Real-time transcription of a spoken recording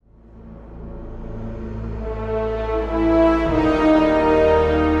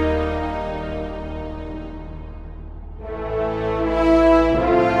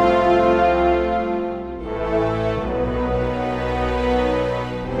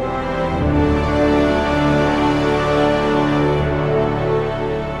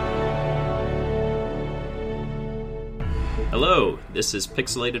This is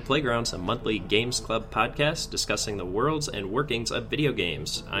Pixelated Playgrounds, a monthly Games Club podcast discussing the worlds and workings of video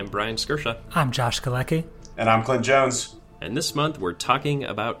games. I'm Brian Skirsha. I'm Josh Galecki. And I'm Clint Jones. And this month we're talking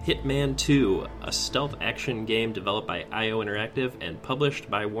about Hitman 2, a stealth action game developed by IO Interactive and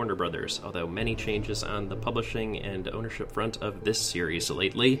published by Warner Brothers, although many changes on the publishing and ownership front of this series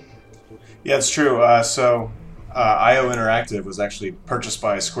lately. Yeah, it's true. IO Interactive was actually purchased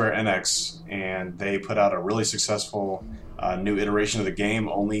by Square Enix, and they put out a really successful new iteration of the game,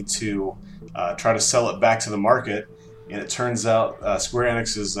 only to try to sell it back to the market. And it turns out Square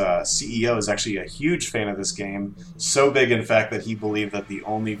Enix's CEO is actually a huge fan of this game, so big, in fact, that he believed that the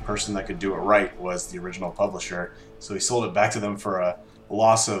only person that could do it right was the original publisher. So he sold it back to them for a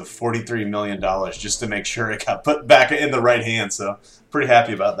loss of $43 million just to make sure it got put back in the right hands. So pretty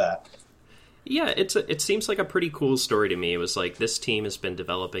happy about that. Yeah, it seems like a pretty cool story to me. It was like this team has been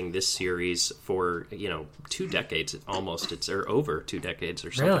developing this series for, 2 decades almost. It's over 2 decades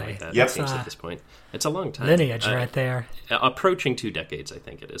or something like that. Yep. It seems at this point. It's a long time. Lineage right there. Approaching 2 decades, I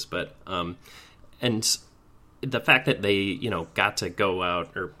think it is. But and the fact that they, got to go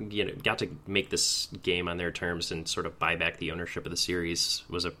out or, got to make this game on their terms and sort of buy back the ownership of the series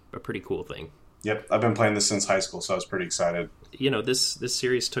was a pretty cool thing. Yep, I've been playing this since high school, so I was pretty excited. This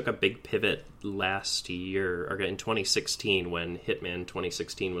series took a big pivot last year, or in 2016, when Hitman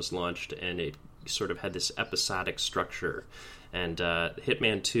 2016 was launched, and it sort of had this episodic structure. And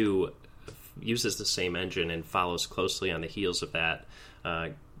Hitman 2 uses the same engine and follows closely on the heels of that,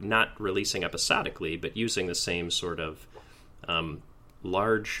 not releasing episodically, but using the same sort of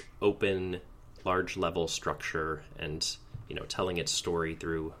large, open, large-level structure and, telling its story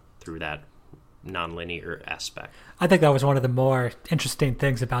through that non-linear aspect. I think that was one of the more interesting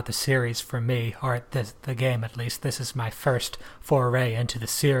things about the series for me, or the game at least. This is my first foray into the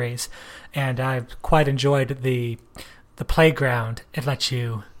series, and I quite enjoyed the playground it lets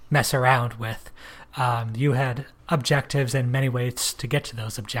you mess around with. You had objectives and many ways to get to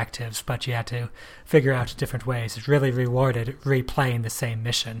those objectives, but you had to figure out different ways. It really rewarded replaying the same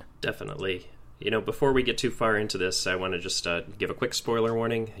mission. Definitely. Before we get too far into this, I want to just give a quick spoiler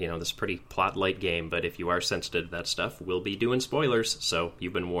warning. This is a pretty plot-light game, but if you are sensitive to that stuff, we'll be doing spoilers, so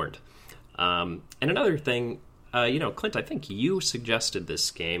you've been warned. And another thing, Clint, I think you suggested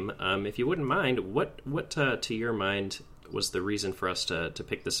this game. If you wouldn't mind, what to your mind was the reason for us to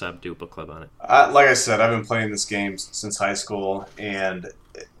pick this up, do a book club on it? Like I said, I've been playing this game since high school, and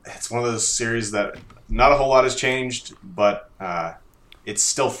it's one of those series that not a whole lot has changed, but it's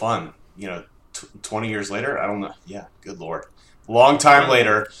still fun. 20 years later, I don't know. Yeah, good lord, long time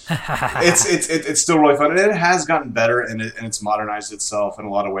later, it's still really fun, and it has gotten better, and it's modernized itself in a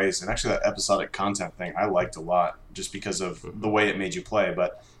lot of ways. And actually, that episodic content thing I liked a lot, just because of the way it made you play.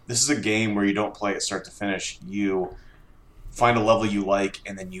 But this is a game where you don't play it start to finish. You find a level you like,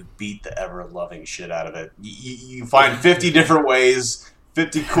 and then you beat the ever-loving shit out of it. You find 50 different ways,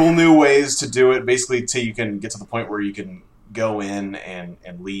 50 cool new ways to do it, basically till you can get to the point where you can go in and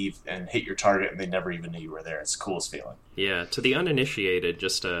leave and hit your target, and they never even knew you were there. It's the coolest feeling. Yeah, to the uninitiated,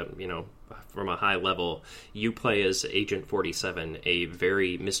 just from a high level, you play as Agent 47, a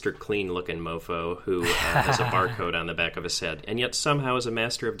very Mr. Clean-looking mofo who has a barcode on the back of his head, and yet somehow is a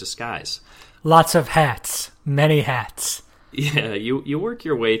master of disguise. Lots of hats. Many hats. Yeah, you work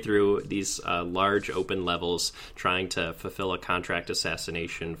your way through these large open levels trying to fulfill a contract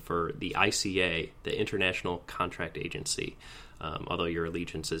assassination for the ICA, the International Contract Agency, although your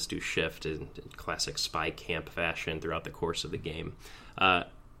allegiances do shift in classic spy camp fashion throughout the course of the game.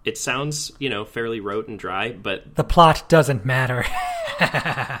 It sounds, fairly rote and dry, but the plot doesn't matter.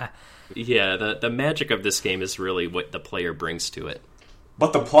 Yeah, the magic of this game is really what the player brings to it.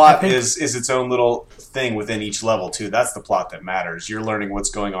 But the plot is its own little thing within each level, too. That's the plot that matters. You're learning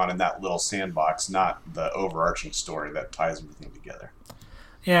what's going on in that little sandbox, not the overarching story that ties everything together.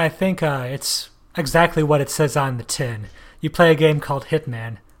 Yeah, I think it's exactly what it says on the tin. You play a game called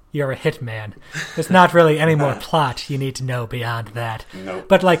Hitman, you're a hitman. There's not really any more plot you need to know beyond that. Nope.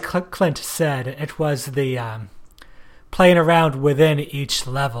 But like Clint said, it was the playing around within each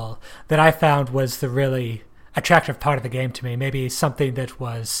level that I found was the really attractive part of the game to me. Maybe something that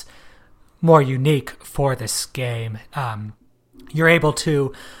was more unique for this game. You're able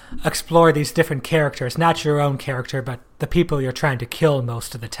to explore these different characters, not your own character, but the people you're trying to kill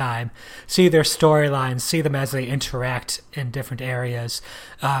most of the time. See their storylines, see them as they interact in different areas.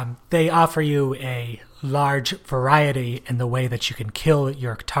 They offer you a large variety in the way that you can kill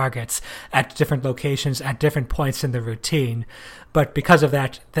your targets at different locations at different points in the routine. But because of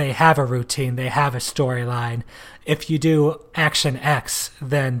that, they have a routine, they have a storyline. If you do action X,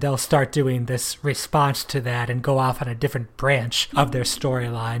 then they'll start doing this response to that and go off on a different branch of their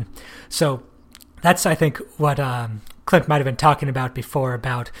storyline. So that's, I think, what Clint might have been talking about before,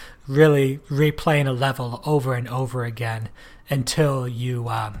 about really replaying a level over and over again until you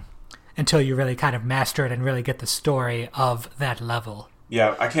really kind of master it and really get the story of that level.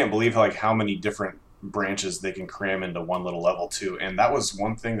 Yeah, I can't believe how many different branches they can cram into one little level too. And that was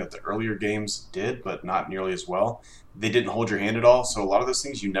one thing that the earlier games did, but not nearly as well. They didn't hold your hand at all, so a lot of those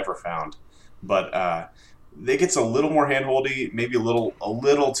things you never found. But it gets a little more handholdy, maybe a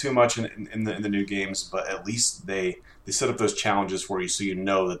little too much in the new games, but at least they set up those challenges for you, so you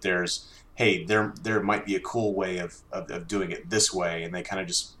know that there might be a cool way of doing it this way, and they kind of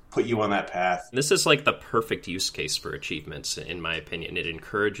just put you on that path. This is like the perfect use case for achievements, in my opinion. It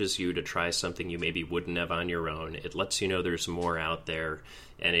encourages you to try something you maybe wouldn't have on your own. It lets you know there's more out there,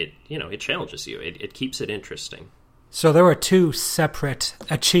 and it challenges you. It keeps it interesting. So there were two separate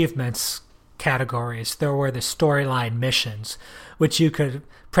achievements categories. There were the storyline missions, which you could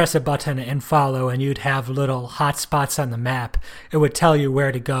press a button and follow, and you'd have little hotspots on the map. It would tell you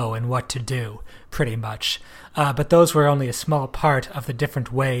where to go and what to do, pretty much. But those were only a small part of the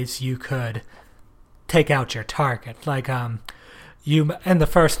different ways you could take out your target. Like you in the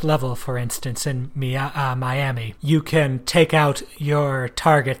first level, for instance, in Miami, you can take out your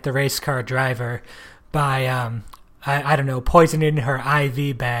target, the race car driver, by I don't know, poisoning her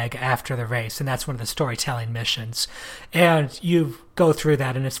IV bag after the race, and that's one of the storytelling missions. And you go through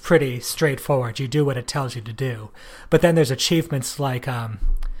that, and it's pretty straightforward. You do what it tells you to do. But then there's achievements like,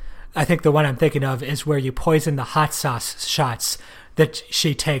 I think the one I'm thinking of is where you poison the hot sauce shots that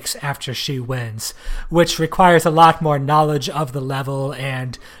she takes after she wins, which requires a lot more knowledge of the level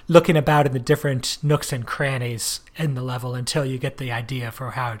and looking about in the different nooks and crannies in the level until you get the idea for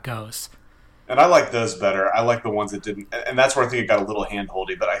how it goes. And I like those better. I like the ones that didn't, and that's where I think it got a little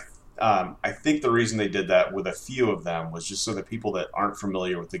hand-holdy. But I think the reason they did that with a few of them was just so that people that aren't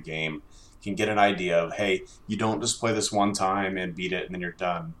familiar with the game can get an idea of, hey, you don't just play this one time and beat it and then you're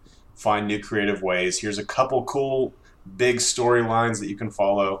done. Find new creative ways. Here's a couple cool big storylines that you can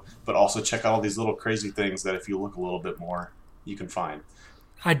follow, but also check out all these little crazy things that if you look a little bit more, you can find.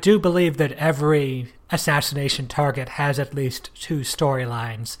 I do believe that every assassination target has at least two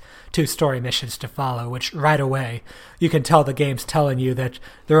storylines, two story missions to follow, which right away you can tell the game's telling you that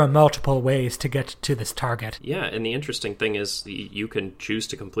there are multiple ways to get to this target. Yeah, and the interesting thing is you can choose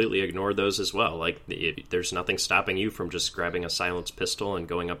to completely ignore those as well. Like, there's nothing stopping you from just grabbing a silenced pistol and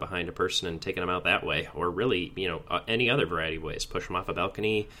going up behind a person and taking them out that way, or really, any other variety of ways. Push them off a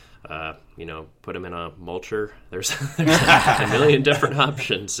balcony, put them in a mulcher. There's a million different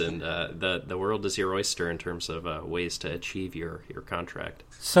options, and the world is your oyster in terms of ways to achieve your contract.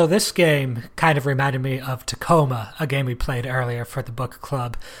 So this game kind of reminded me of Tacoma, a game we played earlier for the book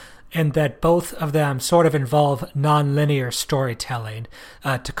club, in that both of them sort of involve non-linear storytelling.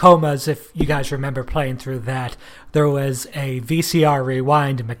 Tacoma's, if you guys remember playing through that, there was a VCR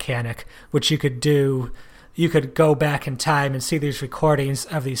rewind mechanic, which you could do. You could go back in time and see these recordings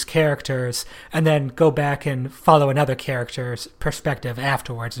of these characters and then go back and follow another character's perspective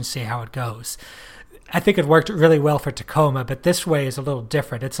afterwards and see how it goes. I think it worked really well for Tacoma, but this way is a little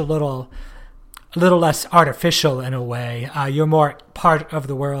different. It's a little less artificial in a way. You're more part of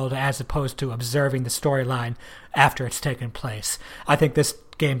the world as opposed to observing the storyline after it's taken place. I think this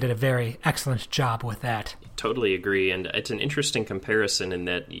game did a very excellent job with that. Totally agree, and it's an interesting comparison in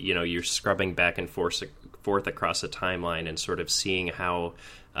that you're scrubbing back and forth across a timeline and sort of seeing how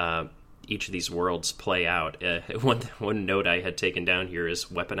each of these worlds play out. One note I had taken down here is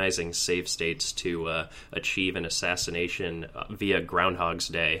weaponizing save states to achieve an assassination via Groundhog's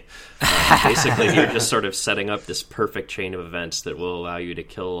Day. Basically, you're just sort of setting up this perfect chain of events that will allow you to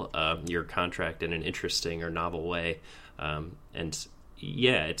kill your contract in an interesting or novel way. And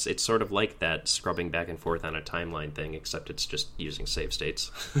yeah, it's sort of like that scrubbing back and forth on a timeline thing, except it's just using save states.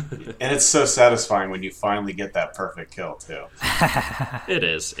 And it's so satisfying when you finally get that perfect kill, too. It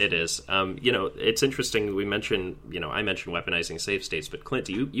is. It's interesting. I mentioned weaponizing save states, but Clint,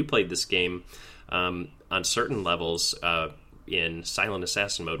 you played this game on certain levels in Silent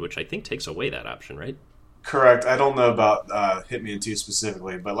Assassin mode, which I think takes away that option, right? Correct. I don't know about Hitman 2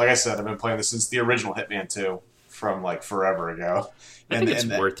 specifically, but like I said, I've been playing this since the original Hitman 2. from like forever ago. I think it's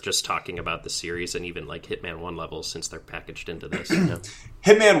worth just talking about the series and even like Hitman 1 levels since they're packaged into this. You know?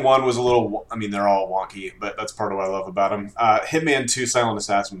 Hitman 1 was a little, I mean, they're all wonky, but that's part of what I love about them. Hitman 2 Silent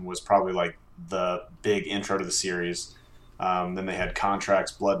Assassin was probably like the big intro to the series. Then they had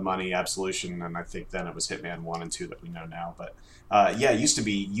Contracts, Blood Money, Absolution, and I think then it was Hitman 1 and 2 that we know now. But yeah, it used to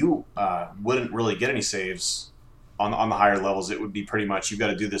be you wouldn't really get any saves on the higher levels. It would be pretty much you've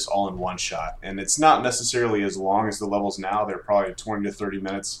got to do this all in one shot. And it's not necessarily as long as the levels now. They're probably 20 to 30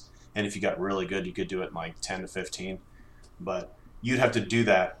 minutes. And if you got really good, you could do it in like 10 to 15. But you'd have to do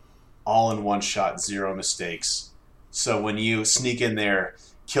that all in one shot, 0 mistakes. So when you sneak in there,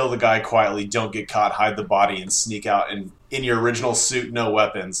 kill the guy quietly, don't get caught, hide the body, and sneak out in your original suit, no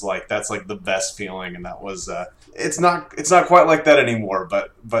weapons, like that's like the best feeling. And that was it's not quite like that anymore,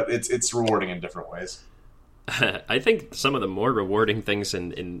 but it's rewarding in different ways. I think some of the more rewarding things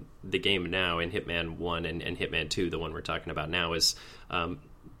in the game now, in Hitman 1 and Hitman 2, the one we're talking about now, is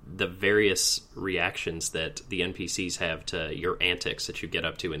the various reactions that the NPCs have to your antics that you get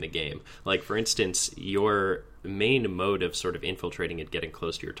up to in the game. Like, for instance, your main mode of sort of infiltrating and getting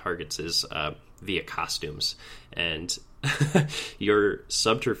close to your targets is via costumes. And your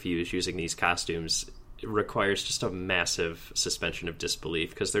subterfuge using these costumes requires just a massive suspension of disbelief,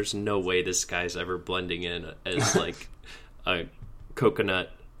 because there's no way this guy's ever blending in as like a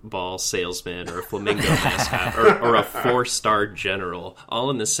coconut ball salesman or a flamingo mascot or a 4-star general all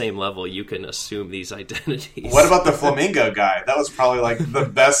in the same level. You can assume these identities. What about the flamingo guy? That was probably like the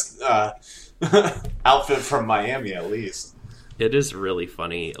best outfit from Miami, at least. It is really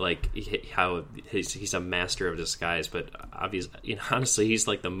funny, like how he's a master of disguise, but obviously, you know, honestly, he's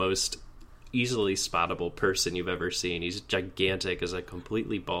like the most easily spottable person you've ever seen. He's gigantic as a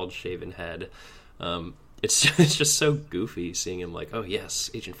completely bald shaven head. It's just so goofy seeing him like, oh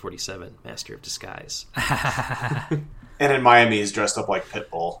yes, Agent 47, master of disguise. And in Miami he's dressed up like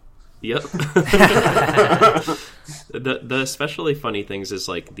Pitbull. Yep. The especially funny things is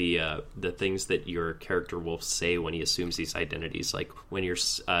like the things that your character will say when he assumes these identities. Like when you're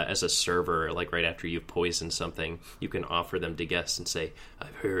as a server, like right after you've poisoned something, you can offer them to guests and say,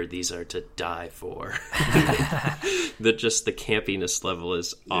 "I've heard these are to die for." The campiness level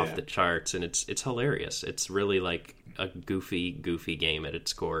is off the charts, and it's hilarious. It's really like a goofy game at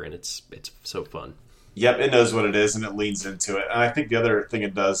its core, and it's so fun. Yep, it knows what it is, and it leans into it. And I think the other thing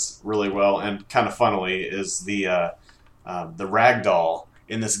it does really well, and kind of funnily, is the ragdoll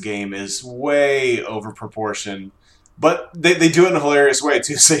in this game is way over proportion. But they do it in a hilarious way,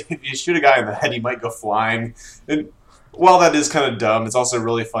 too. So if you shoot a guy in the head, he might go flying. And while that is kind of dumb, it's also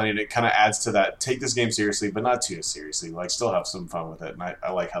really funny, and it kind of adds to that. Take this game seriously, but not too seriously. Like, still have some fun with it, and I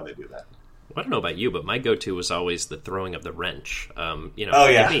like how they do that. I don't know about you, but my go-to was always the throwing of the wrench.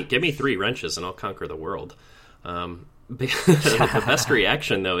 Give me 3 wrenches and I'll conquer the world. The best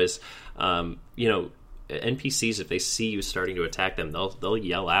reaction, though, is, NPCs, if they see you starting to attack them, they'll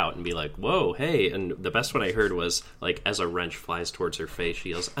yell out and be like, "Whoa, hey!" And the best one I heard was like, as a wrench flies towards her face, she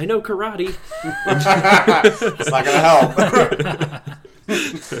yells, "I know karate." It's not gonna help.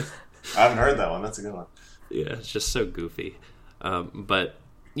 I haven't heard that one. That's a good one. Yeah, it's just so goofy, but.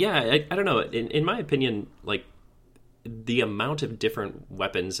 Yeah, I don't know. In my opinion, like, the amount of different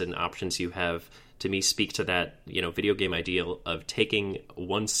weapons and options you have, to me, speak to that, video game ideal of taking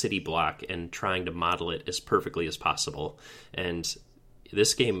one city block and trying to model it as perfectly as possible. And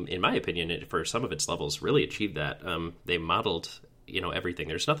this game, in my opinion, for some of its levels, really achieved that. They modeled, everything.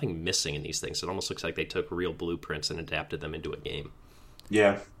 There's nothing missing in these things. It almost looks like they took real blueprints and adapted them into a game.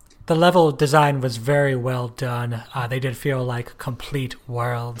 Yeah. The level design was very well done. They did feel like complete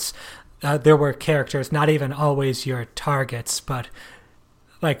worlds. There were characters, not even always your targets, but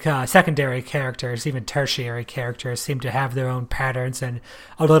like secondary characters, even tertiary characters, seem to have their own patterns and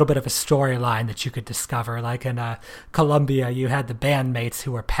a little bit of a storyline that you could discover. Like in Colombia, you had the bandmates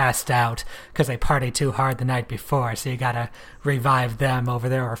who were passed out because they partied too hard the night before, so you gotta revive them over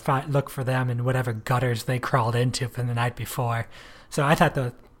there or look for them in whatever gutters they crawled into from the night before. So I thought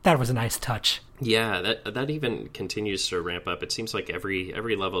that was a nice touch. Yeah, that even continues to ramp up. It seems like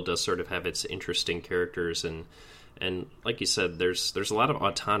every level does sort of have its interesting characters, and like you said, there's a lot of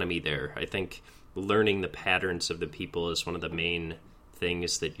autonomy there. I think learning the patterns of the people is one of the main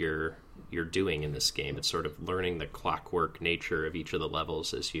things that you're doing in this game. It's sort of learning the clockwork nature of each of the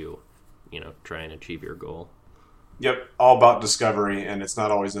levels as you try and achieve your goal. Yep, all about discovery, and it's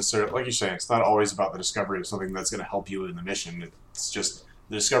not always necessarily, like you're saying, it's not always about the discovery of something that's going to help you in the mission. It's just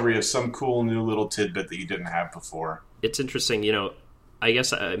the discovery of some cool new little tidbit that you didn't have before. It's interesting, I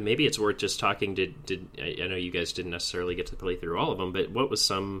guess maybe it's worth just talking. I know you guys didn't necessarily get to play through all of them, but what was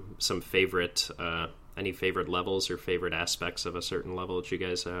some favorite Any favorite levels or favorite aspects of a certain level that you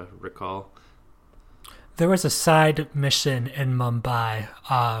guys recall? There was a side mission in Mumbai.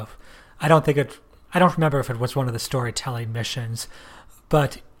 I don't remember if it was one of the storytelling missions,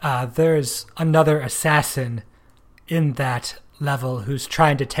 but there's another assassin in that level who's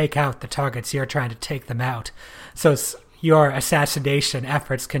trying to take out the targets. You're trying to take them out. So your assassination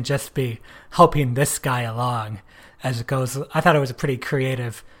efforts can just be helping this guy along as it goes. I thought it was a pretty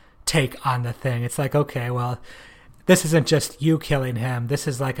creative take on the thing. It's like, okay, well, this isn't just you killing him. This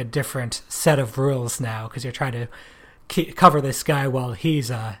is like a different set of rules now because you're trying to cover this guy while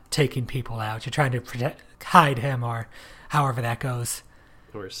he's taking people out. You're trying to hide him or however that goes.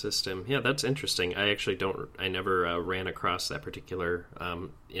 Or assist him. Yeah, that's interesting. I never ran across that particular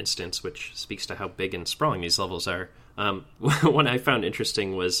instance, which speaks to how big and sprawling these levels are. One I found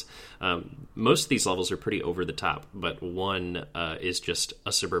interesting was most of these levels are pretty over the top, but one is just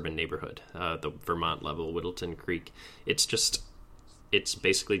a suburban neighborhood, the Vermont level, Whittleton Creek. It's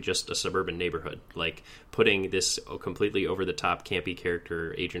basically just a suburban neighborhood, like putting this completely over the top campy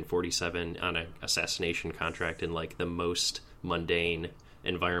character, Agent 47, on an assassination contract in like the most mundane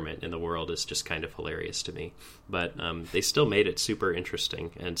environment in the world is just kind of hilarious to me. But they still made it super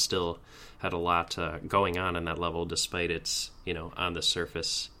interesting and still had a lot going on in that level despite its, on the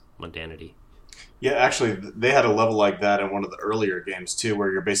surface mundanity. Yeah, actually, they had a level like that in one of the earlier games too,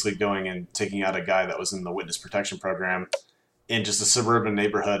 where you're basically going and taking out a guy that was in the witness protection program in just a suburban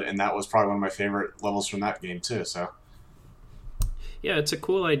neighborhood, and that was probably one of my favorite levels from that game too. So yeah, it's a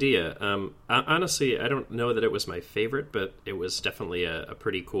cool idea. Honestly, I don't know that it was my favorite, but it was definitely a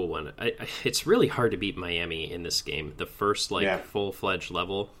pretty cool one. It's really hard to beat Miami in this game. The first full-fledged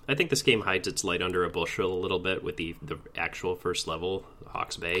level. I think this game hides its light under a bushel a little bit with the actual first level,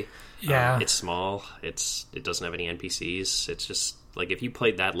 Hawke's Bay. Yeah, it's small. It doesn't have any NPCs. It's just like if you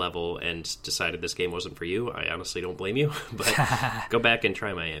played that level and decided this game wasn't for you, I honestly don't blame you. But go back and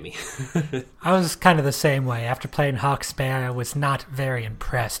try Miami. I was kind of the same way. After playing Hawke's Bay, I was not very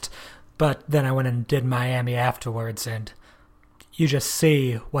impressed. But then I went and did Miami afterwards, and you just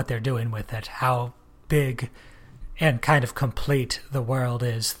see what they're doing with it, how big and kind of complete the world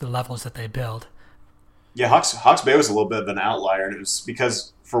is, the levels that they build. Yeah, Hawke's Bay was a little bit of an outlier, and it was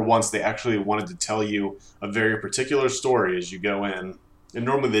because for once they actually wanted to tell you a very particular story as you go in. And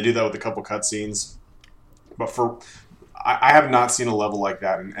normally they do that with a couple cutscenes, but I have not seen a level like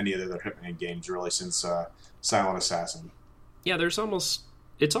that in any of the other Hitman games really since Silent Assassin. Yeah, it's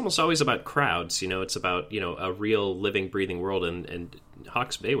almost always about crowds. It's about a real living, breathing world. And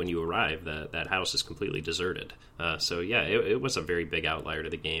Hawke's Bay, when you arrive, that house is completely deserted. So yeah, it was a very big outlier to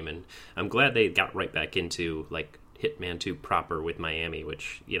the game, and I'm glad they got right back into like Hitman 2 proper with Miami,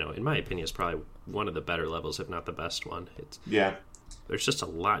 which in my opinion is probably one of the better levels, if not the best one. There's just a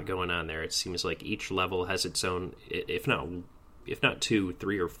lot going on there. It seems like each level has its own, if not 2,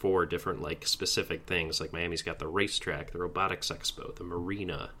 3, or 4 different like specific things. Like Miami's got the racetrack, the robotics expo, the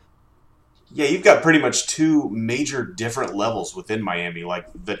marina. Yeah, you've got pretty much 2 major different levels within Miami. Like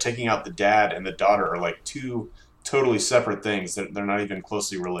the taking out the dad and the daughter are like 2 totally separate things. They're not even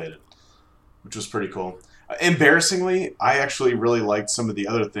closely related, which was pretty cool. Embarrassingly, I actually really liked some of the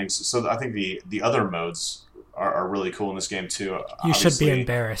other things. So I think the other modes are really cool in this game too. You should be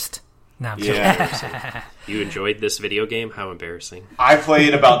embarrassed. No, yeah. You enjoyed this video game? How embarrassing. I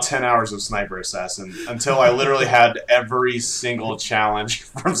played about 10 hours of Sniper Assassin until I literally had every single challenge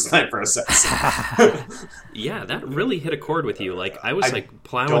from Sniper Assassin. Yeah, that really hit a chord with you. Like I was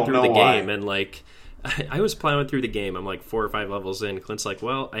plowing through the game and like I was plowing through the game. I'm like 4 or 5 levels in. Clint's like,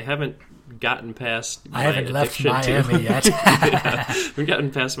 well, I haven't gotten past my addiction left Miami yet. I've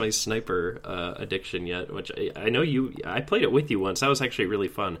gotten past my sniper addiction yet, which I know I played it with you once. That was actually really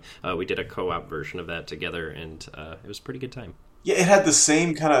fun. We did a co-op version of that together, and it was a pretty good time. Yeah, it had the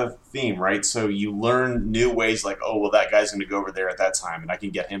same kind of theme, right? So you learn new ways like, oh, well, that guy's going to go over there at that time, and I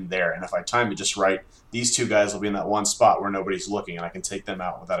can get him there. And if I time it just right, these 2 guys will be in that one spot where nobody's looking, and I can take them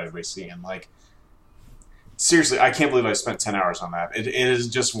out without anybody seeing. Like, seriously, I can't believe I spent 10 hours on that. It is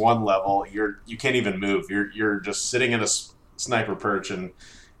just one level. You can't even move. You're just sitting in a sniper perch and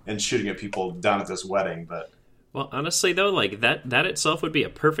shooting at people down at this wedding. But well, honestly though, like that itself would be a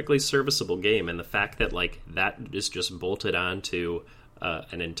perfectly serviceable game, and the fact that like that is just bolted onto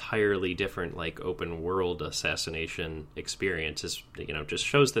an entirely different like open world assassination experience is just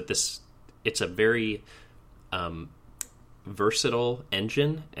shows that it's a very versatile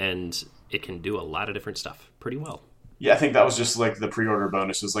engine, and it can do a lot of different stuff pretty well. Yeah, I think that was just like the pre-order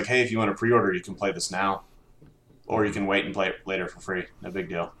bonus. It was like, hey, if you want to pre-order, you can play this now. Or you can wait and play it later for free. No big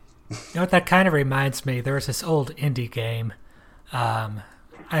deal. You know what that kind of reminds me? There was this old indie game.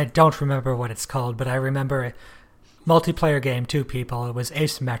 I don't remember what it's called, but I remember multiplayer game, 2 people. It was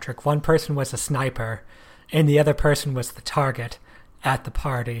asymmetric. One person was a sniper, and the other person was the target at the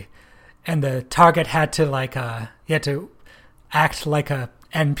party. And the target had to he had to act like a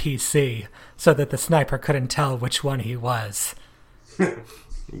NPC so that the sniper couldn't tell which one he was.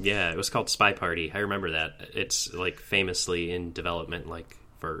 Yeah, it was called Spy Party. I remember that. It's like famously in development like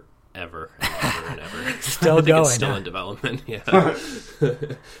forever and ever. Still I think going. It's still in development. Yeah, but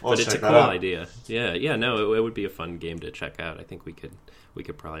it's a cool idea. Yeah. No, it would be a fun game to check out. I think we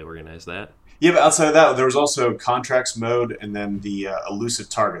could probably organize that. Yeah, but outside of that, there was also contracts mode and then the elusive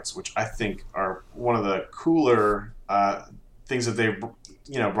targets, which I think are one of the cooler things that they've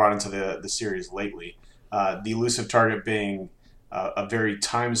brought into the series lately. The elusive target being a very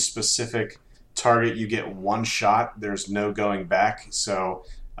time-specific target. You get one shot. There's no going back. So,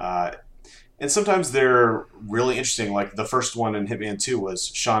 and sometimes they're really interesting. Like the first one in Hitman 2 was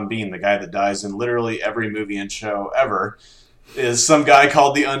Sean Bean, the guy that dies in literally every movie and show ever. Is some guy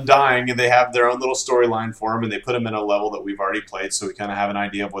called the Undying, and they have their own little storyline for him, and they put him in a level that we've already played, so we kind of have an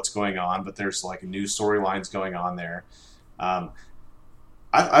idea of what's going on, but there's like new storylines going on there.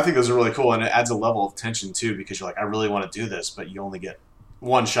 I think those are really cool, and it adds a level of tension too, because you're like, I really want to do this, but you only get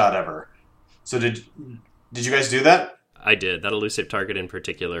one shot ever. So did you guys do that? I did. That elusive target in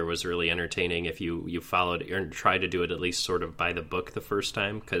particular was really entertaining if you followed or tried to do it at least sort of by the book the first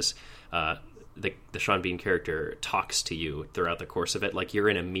time, because the Sean Bean character talks to you throughout the course of it like you're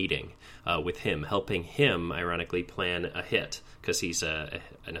in a meeting with him, helping him, ironically, plan a hit, because he's an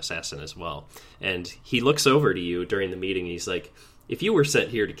assassin as well. And he looks over to you during the meeting, and he's like, if you were sent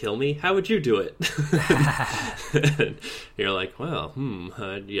here to kill me, how would you do it? You're like, well,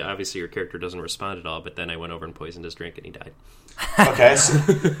 yeah, obviously your character doesn't respond at all, but then I went over and poisoned his drink and he died. Okay,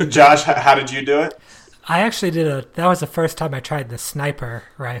 so Josh, how did you do it? I actually that was the first time I tried the sniper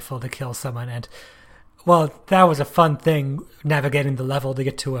rifle to kill someone, and, well, that was a fun thing, navigating the level to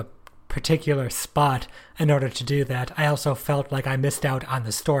get to a particular spot in order to do that. I also felt like I missed out on the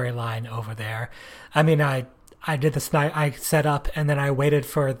storyline over there. I mean, I did the I set up, and then I waited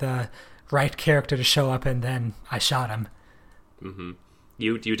for the right character to show up, and then I shot him. Mm-hmm.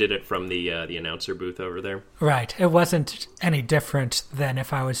 You did it from the announcer booth over there? Right. It wasn't any different than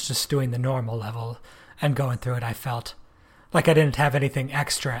if I was just doing the normal level and going through it. I felt like I didn't have anything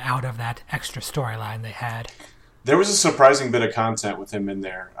extra out of that extra storyline they had. There was a surprising bit of content with him in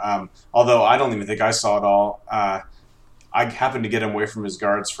there. Although I don't even think I saw it all. I happened to get him away from his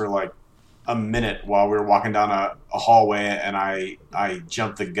guards for like a minute while we were walking down a hallway, and I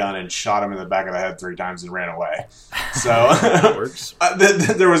jumped the gun and shot him in the back of the head 3 times and ran away. So that works.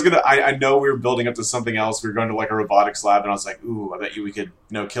 There was I know we were building up to something else. We were going to like a robotics lab, and I was like, ooh, I bet you we could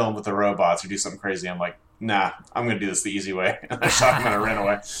kill him with the robots or do something crazy. I'm like, nah, I'm going to do this the easy way. And I shot him and I ran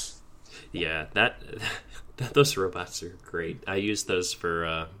away. Yeah, those robots are great. I used those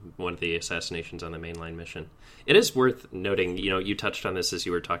for one of the assassinations on the mainline mission. It is worth noting, you touched on this as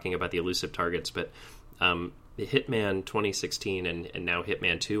you were talking about the elusive targets, but Hitman 2016 and now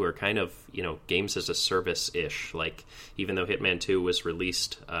Hitman 2 are kind of, games as a service-ish. Like, even though Hitman 2 was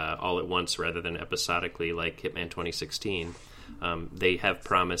released all at once rather than episodically like Hitman 2016, they have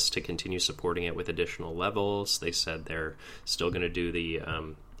promised to continue supporting it with additional levels. They said they're still going to do the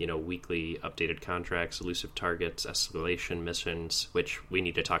weekly updated contracts, elusive targets, escalation missions, which we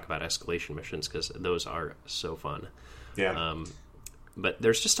need to talk about escalation missions because those are so fun. Yeah. But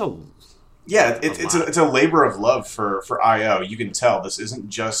there's just it's a labor of love for IO. You can tell this isn't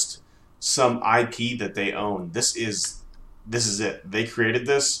just some IP that they own. This is it. They created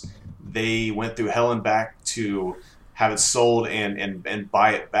this. They went through hell and back to have it sold and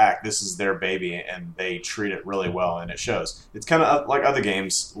buy it back. This is their baby, and they treat it really well, and it shows. It's kind of like other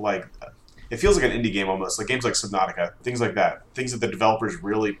games. Like, it feels like an indie game almost, like games like Subnautica, things like that. Things that the developers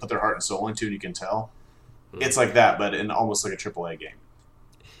really put their heart and soul into, and you can tell. It's like that, but in almost like a AAA game.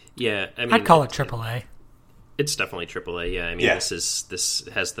 Yeah, I mean, I'd call it AAA. It's definitely AAA. Yeah, I mean, this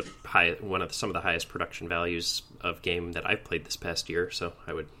has some of the highest production values of game that I've played this past year. So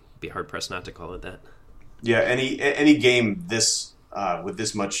I would be hard pressed not to call it that. Yeah, any game this with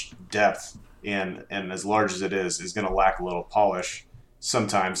this much depth and as large as it is going to lack a little polish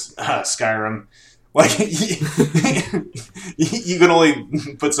sometimes. Skyrim, like you can only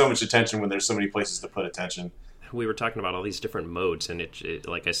put so much attention when there's so many places to put attention. we were talking about all these different modes, and it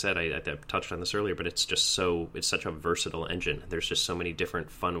like I said, I touched on this earlier, but it's such a versatile engine. There's just so many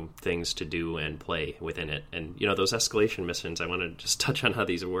different fun things to do and play within it. And those escalation missions, I want to just touch on how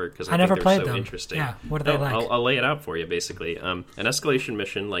these work because I never think played they're so them. interesting. Yeah, what are they like? I'll lay it out for you. Basically, an escalation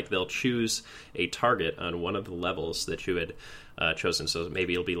mission, like they'll choose a target on one of the levels that you had chosen. So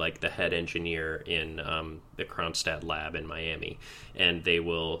maybe it'll be like the head engineer in the Kronstadt lab in Miami, and they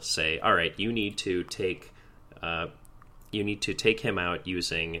will say, all right, you need to take him out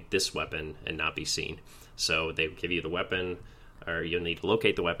using this weapon and not be seen. So they give you the weapon, or you'll need to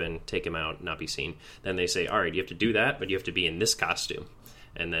locate the weapon, take him out, not be seen. Then they say, all right, you have to do that, but you have to be in this costume.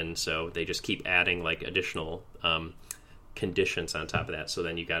 And then so they just keep adding like additional conditions on top of that. So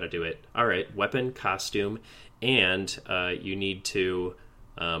then you got to do it. All right, weapon, costume, and you need to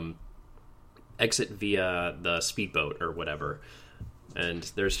exit via the speedboat or whatever. And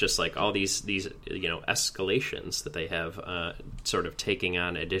there's just like all these escalations that they have, sort of taking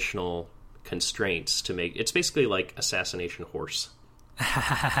on additional constraints to make it's basically like Assassination Horse.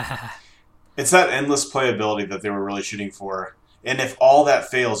 It's that endless playability that they were really shooting for. And if all that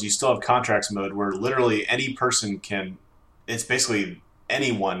fails, you still have contracts mode where literally any person can. It's basically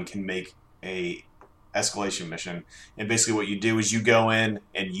anyone can make a escalation mission. And basically what you do is you go in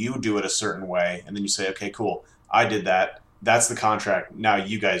and you do it a certain way, and then you say, okay, cool, I did that. That's the contract. Now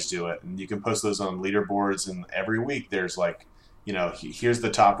you guys do it. And you can post those on leaderboards, and every week there's like, here's the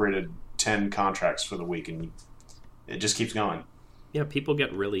top rated 10 contracts for the week, and it just keeps going. Yeah, people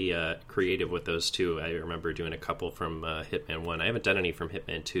get really creative with those too. I remember doing a couple from Hitman 1. I haven't done any from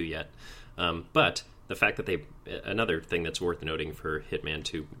Hitman 2 yet. But the fact that another thing that's worth noting for Hitman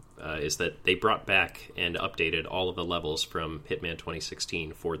 2 is that they brought back and updated all of the levels from Hitman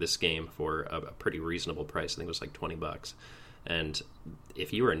 2016 for this game for a pretty reasonable price. I think it was like $20. And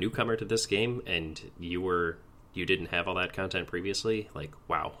if you were a newcomer to this game and you didn't have all that content previously, like,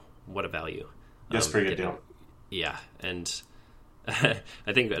 wow, what a value. That's a pretty good deal. Yeah, and I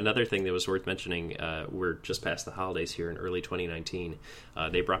think another thing that was worth mentioning, we're just past the holidays here in early 2019.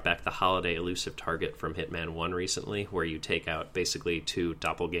 They brought back the holiday elusive target from Hitman 1 recently, where you take out basically 2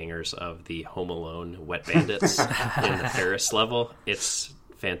 doppelgangers of the Home Alone wet bandits in the Paris level. It's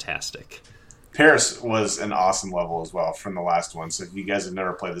fantastic. Paris was an awesome level as well from the last one. So if you guys have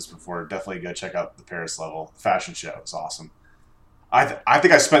never played this before, definitely go check out the Paris level. Fashion show is awesome. I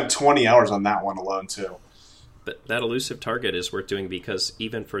think I spent 20 hours on that one alone too. But that elusive target is worth doing because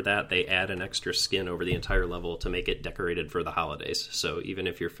even for that, they add an extra skin over the entire level to make it decorated for the holidays. So even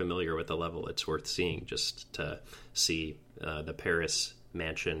if you're familiar with the level, it's worth seeing just to see the Paris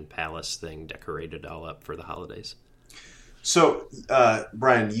mansion palace thing decorated all up for the holidays. So,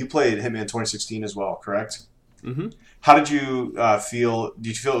 Brian, you played Hitman 2016 as well, correct? Mm-hmm. How did you feel? Did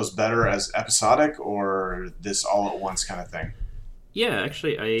you feel it was better as episodic or this all-at-once kind of thing? Yeah,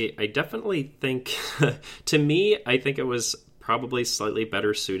 actually, I definitely think, to me, I think it was probably slightly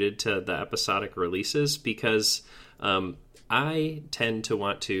better suited to the episodic releases because I tend to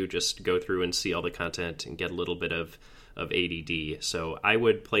want to just go through and see all the content and get a little bit of ADD. So I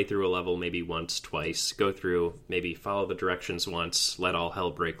would play through a level maybe once, twice, go through, maybe follow the directions once, let all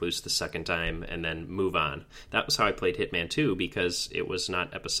hell break loose the second time, and then move on. That was how I played Hitman 2 because it was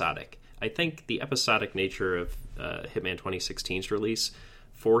not episodic. I think the episodic nature of Hitman 2016's release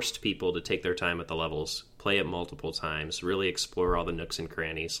forced people to take their time at the levels, play it multiple times, really explore all the nooks and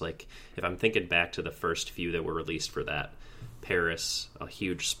crannies. Like, if I'm thinking back to the first few that were released for that, Paris, a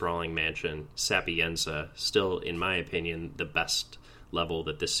huge sprawling mansion, Sapienza, still, in my opinion, the best level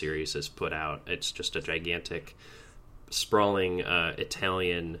that this series has put out. It's just a gigantic, sprawling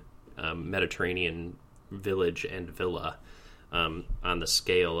Italian, Mediterranean village and villa. On the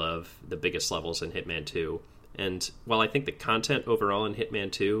scale of the biggest levels in Hitman 2. And while I think the content overall in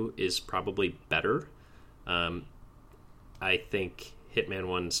Hitman 2 is probably better, I think Hitman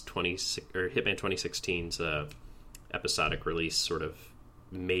 2016's episodic release sort of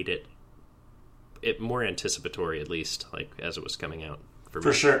made it more anticipatory, at least, like as it was coming out. For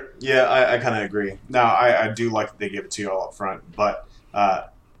me. Sure. Yeah, I kind of agree. Now, I do like that they give it to you all up front, but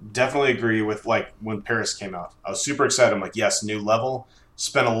definitely agree with, like, when Paris came out. I was super excited. I'm like, yes, new level.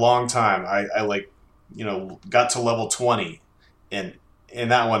 Spent a long time. I got to level 20. And in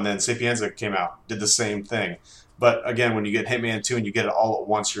that one, then Sapienza came out, did the same thing. But again, when you get Hitman 2 and you get it all at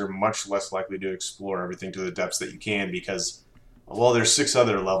once, you're much less likely to explore everything to the depths that you can because, well, there's 6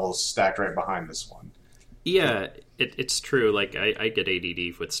 other levels stacked right behind this one. Yeah, it's true. Like, I get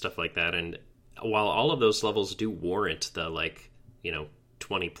ADD with stuff like that. And while all of those levels do warrant the,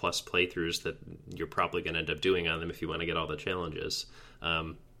 20 plus playthroughs that you're probably going to end up doing on them if you want to get all the challenges.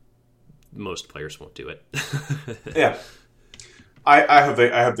 most players won't do it. Yeah, I hope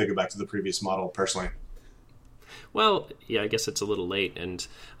they go back to the previous model personally. Well, yeah, I guess it's a little late, and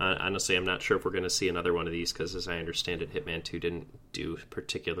honestly, I'm not sure if we're going to see another one of these because, as I understand it, Hitman 2 didn't do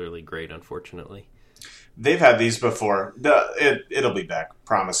particularly great, unfortunately. They've had these before. It'll be back,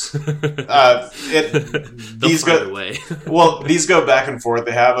 promise. These go away. Well, these go back and forth.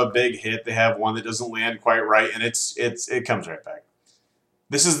 They have a big hit. They have one that doesn't land quite right, and it comes right back.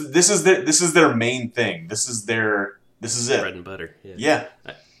 This is their main thing. This is it. Bread and butter. Yeah.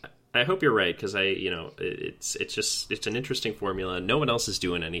 I hope you're right because it's an interesting formula. No one else is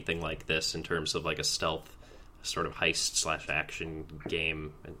doing anything like this in terms of like a stealth sort of heist / action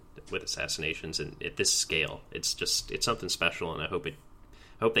game with assassinations and at this scale. It's something special, and I hope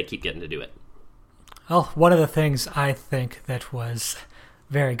they keep getting to do it. Well, one of the things I think that was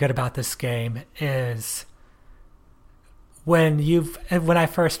very good about this game is when I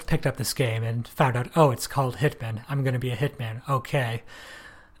first picked up this game and found out, oh, it's called Hitman. I'm going to be a hitman. Okay.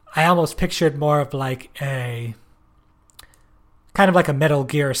 I almost pictured more of like a kind of like a Metal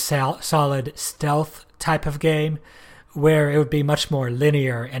Gear Solid stealth type of game where it would be much more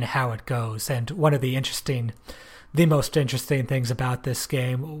linear in how it goes. And one of the most interesting things about this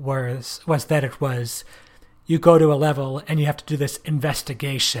game was that it was, you go to a level and you have to do this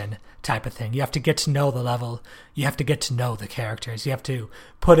investigation type of thing. You have to get to know the level. You have to get to know the characters. You have to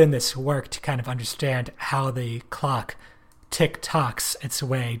put in this work to kind of understand how the clock tick-tocks its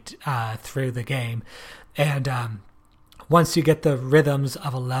way through the game. And once you get the rhythms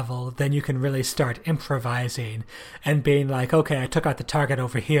of a level, then you can really start improvising and being like, okay, I took out the target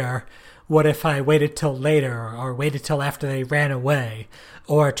over here. What if I waited till later or waited till after they ran away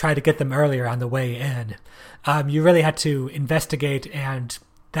or try to get them earlier on the way in? You really had to investigate, and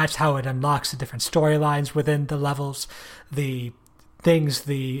that's how it unlocks the different storylines within the levels, the things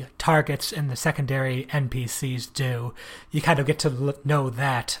the targets and the secondary NPCs do. You kind of get to know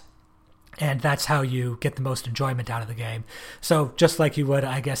that, and that's how you get the most enjoyment out of the game. So just like you would,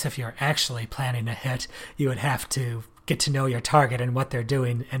 I guess, if you're actually planning a hit, you would have to get to know your target and what they're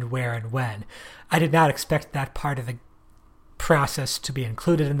doing and where and when. I did not expect that part of the process to be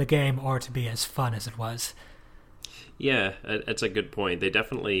included in the game or to be as fun as it was. Yeah, that's a good point.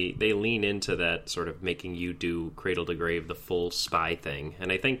 They lean into that sort of making you do cradle to grave, the full spy thing.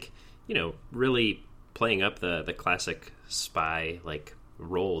 And I think, really playing up the classic spy like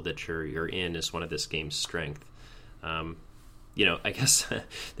role that you're in is one of this game's strength. I guess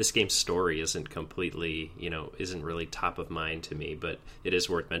this game's story isn't completely, isn't really top of mind to me, but it is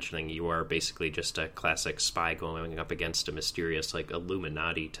worth mentioning you are basically just a classic spy going up against a mysterious like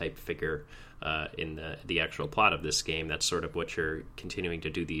Illuminati type figure in the actual plot of this game. That's sort of what you're continuing to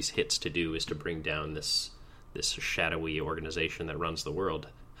do these hits to do, is to bring down this shadowy organization that runs the world.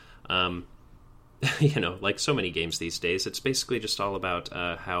 Like so many games these days, it's basically just all about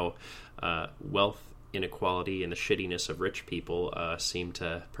how wealth inequality and the shittiness of rich people seem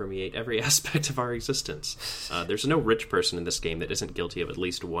to permeate every aspect of our existence. There's no rich person in this game that isn't guilty of at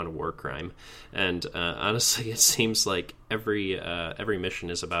least one war crime, and honestly, it seems like every mission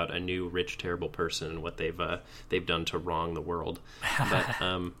is about a new rich terrible person and what they've done to wrong the world. But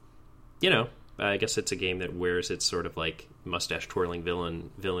I guess it's a game that wears its sort of like mustache twirling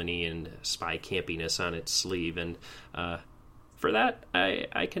villainy and spy campiness on its sleeve, and for that,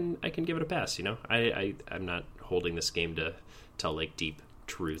 I can give it a pass. I'm not holding this game to tell like deep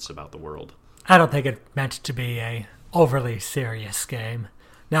truths about the world. I don't think it meant to be a overly serious game.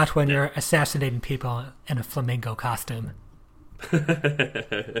 Not when you're assassinating people in a flamingo costume.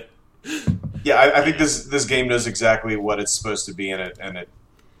 Yeah, I think this game knows exactly what it's supposed to be in it, and it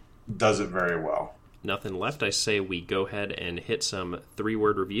does it very well. Nothing left. I say we go ahead and hit some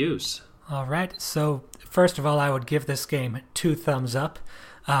 3-word reviews. All right, so first of all, I would give this game 2 thumbs up.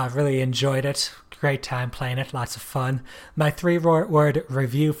 Really enjoyed it. Great time playing it. Lots of fun. My 3-word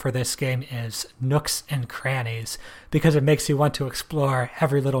review for this game is nooks and crannies, because it makes you want to explore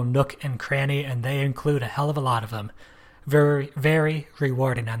every little nook and cranny, and they include a hell of a lot of them. Very, very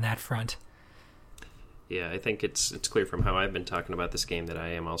rewarding on that front. Yeah, I think it's clear from how I've been talking about this game that I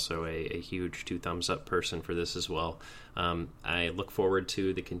am also a huge 2 thumbs up person for this as well. I look forward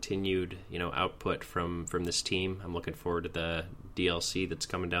to the continued output from this team. I'm looking forward to the DLC that's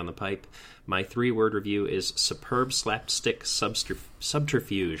coming down the pipe. My 3-word review is superb slapstick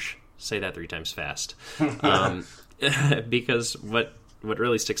subterfuge. Say that 3 times fast. Because what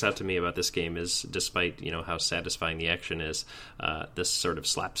really sticks out to me about this game is, despite how satisfying the action is, this sort of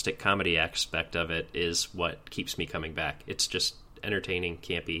slapstick comedy aspect of it is what keeps me coming back. It's just entertaining,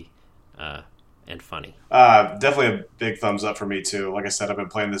 campy, and funny. Definitely a big thumbs up for me too. Like I said, I've been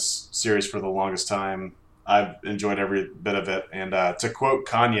playing this series for the longest time. I've enjoyed every bit of it. And to quote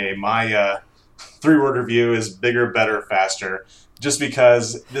Kanye, my 3-word review is bigger, better, faster. Just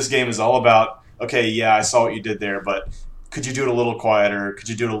because this game is all about, okay, yeah, I saw what you did there, but could you do it a little quieter? Could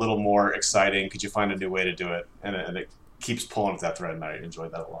you do it a little more exciting? Could you find a new way to do it? And it keeps pulling at that thread, and I enjoy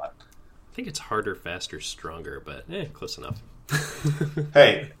that a lot. I think it's harder, faster, stronger, but close enough.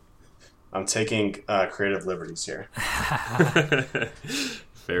 Hey, I'm taking creative liberties here.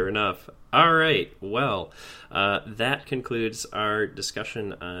 Fair enough. All right. Well, that concludes our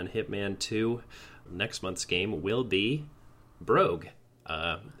discussion on Hitman 2. Next month's game will be Brogue,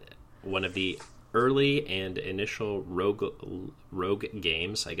 one of the early and initial rogue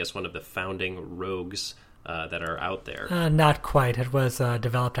games. I guess one of the founding rogues that are out there. Not quite. It was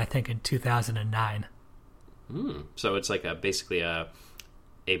developed, I think, in 2009. So it's like basically a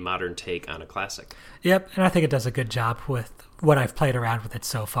modern take on a classic. Yep, and I think it does a good job with what I've played around with it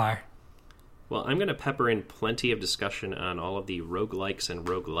so far. Well, I'm going to pepper in plenty of discussion on all of the roguelikes and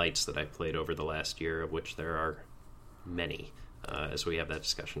roguelites that I've played over the last year, of which there are many, as we have that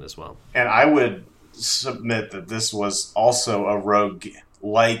discussion as well. And I would submit that this was also a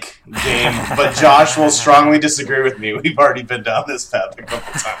rogue-like game, but Josh will strongly disagree with me. We've already been down this path a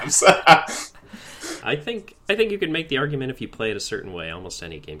couple times. I think you could make the argument if you play it a certain way, almost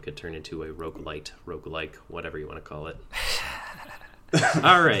any game could turn into a roguelike, whatever you want to call it.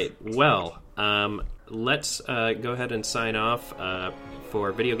 All right, well, let's go ahead and sign off.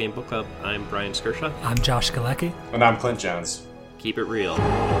 For Video Game Book Club, I'm Brian Skirsha. I'm Josh Galecki. And I'm Clint Jones. Keep it real.